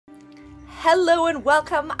Hello and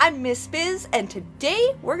welcome, I'm Miss Bizz, and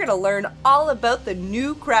today we're going to learn all about the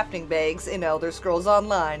new crafting bags in Elder Scrolls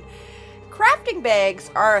Online. Crafting bags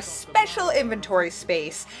are a special inventory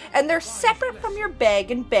space, and they're separate from your bag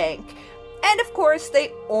and bank, and of course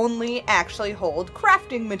they only actually hold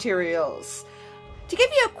crafting materials. To give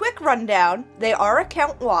you a quick rundown, they are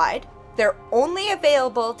account-wide. They're only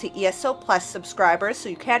available to ESO Plus subscribers, so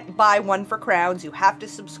you can't buy one for crowns, you have to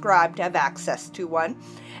subscribe to have access to one.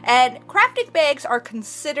 And crafting bags are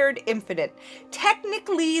considered infinite.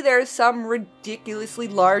 Technically, there's some ridiculously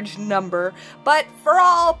large number, but for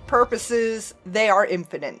all purposes, they are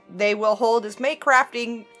infinite. They will hold as many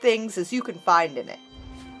crafting things as you can find in it.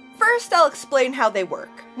 First, I'll explain how they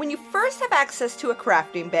work. When you first have access to a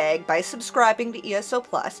crafting bag by subscribing to ESO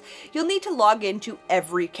Plus, you'll need to log into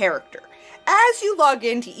every character. As you log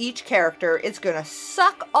into each character, it's going to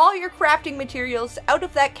suck all your crafting materials out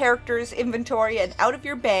of that character's inventory and out of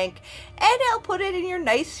your bank, and it'll put it in your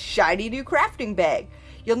nice, shiny new crafting bag.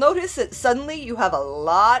 You'll notice that suddenly you have a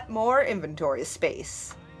lot more inventory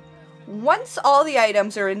space. Once all the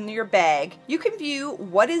items are in your bag, you can view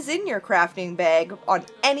what is in your crafting bag on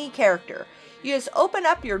any character. You just open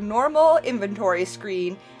up your normal inventory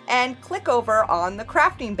screen and click over on the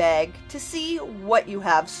crafting bag to see what you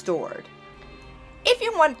have stored. If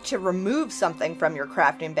you want to remove something from your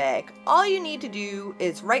crafting bag, all you need to do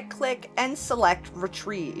is right-click and select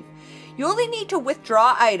Retrieve. You only need to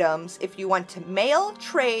withdraw items if you want to mail,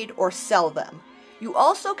 trade, or sell them. You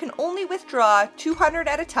also can only withdraw 200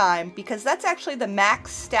 at a time because that's actually the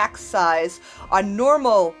max stack size on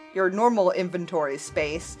your normal inventory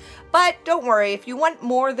space. But don't worry, if you want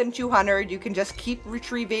more than 200, you can just keep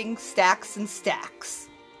retrieving stacks and stacks.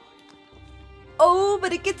 Oh,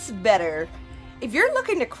 but it gets better. If you're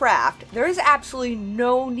looking to craft, there is absolutely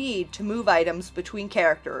no need to move items between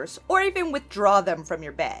characters or even withdraw them from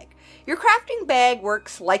your bag. Your crafting bag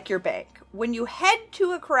works like your bank. When you head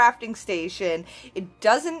to a crafting station, it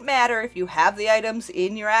doesn't matter if you have the items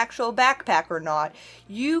in your actual backpack or not,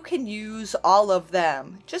 you can use all of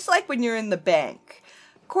them, just like when you're in the bank.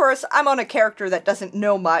 Of course, I'm on a character that doesn't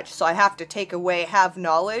know much, so I have to take away have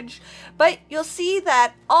knowledge, but you'll see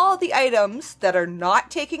that all the items that are not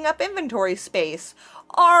taking up inventory space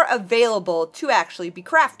are available to actually be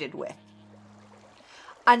crafted with.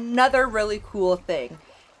 Another really cool thing.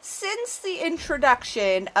 Since the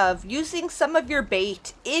introduction of using some of your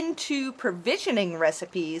bait into provisioning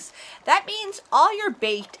recipes, that means all your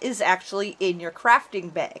bait is actually in your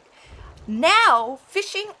crafting bag. Now,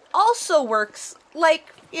 fishing also works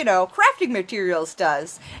like, crafting materials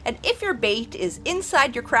does. And if your bait is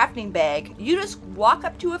inside your crafting bag, you just walk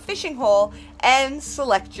up to a fishing hole and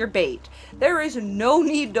select your bait. There is no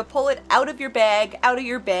need to pull it out of your bag, out of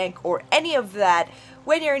your bank, or any of that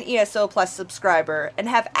when you're an ESO Plus subscriber and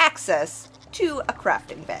have access to a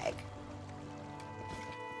crafting bag.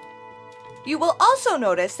 You will also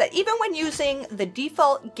notice that even when using the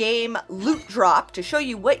default game loot drop to show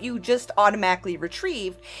you what you just automatically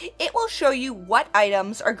retrieved, it will show you what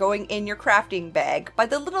items are going in your crafting bag by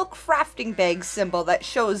the little crafting bag symbol that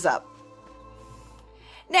shows up.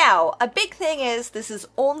 Now, a big thing is this is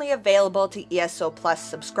only available to ESO Plus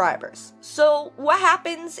subscribers. So what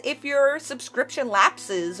happens if your subscription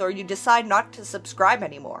lapses or you decide not to subscribe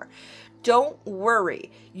anymore? Don't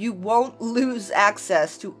worry, you won't lose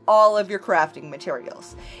access to all of your crafting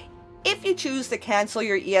materials. If you choose to cancel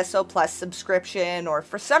your ESO Plus subscription, or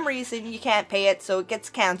for some reason you can't pay it so it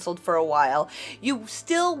gets cancelled for a while, you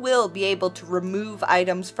still will be able to remove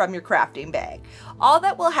items from your crafting bag. All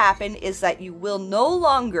that will happen is that you will no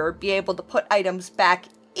longer be able to put items back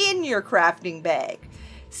in your crafting bag.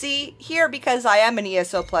 See, here, because I am an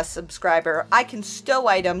ESO Plus subscriber, I can stow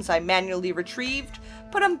items I manually retrieved,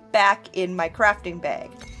 put them back in my crafting bag.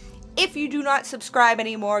 If you do not subscribe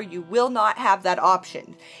anymore, you will not have that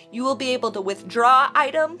option. You will be able to withdraw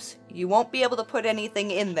items, you won't be able to put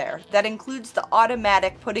anything in there. That includes the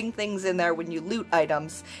automatic putting things in there when you loot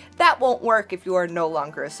items. That won't work if you are no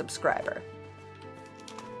longer a subscriber.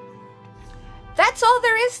 That's all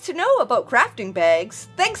there is to know about crafting bags.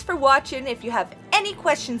 Thanks for watching. If you have any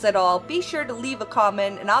questions at all, be sure to leave a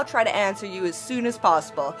comment and I'll try to answer you as soon as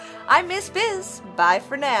possible. I'm Miss Bizz. Bye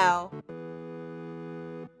for now.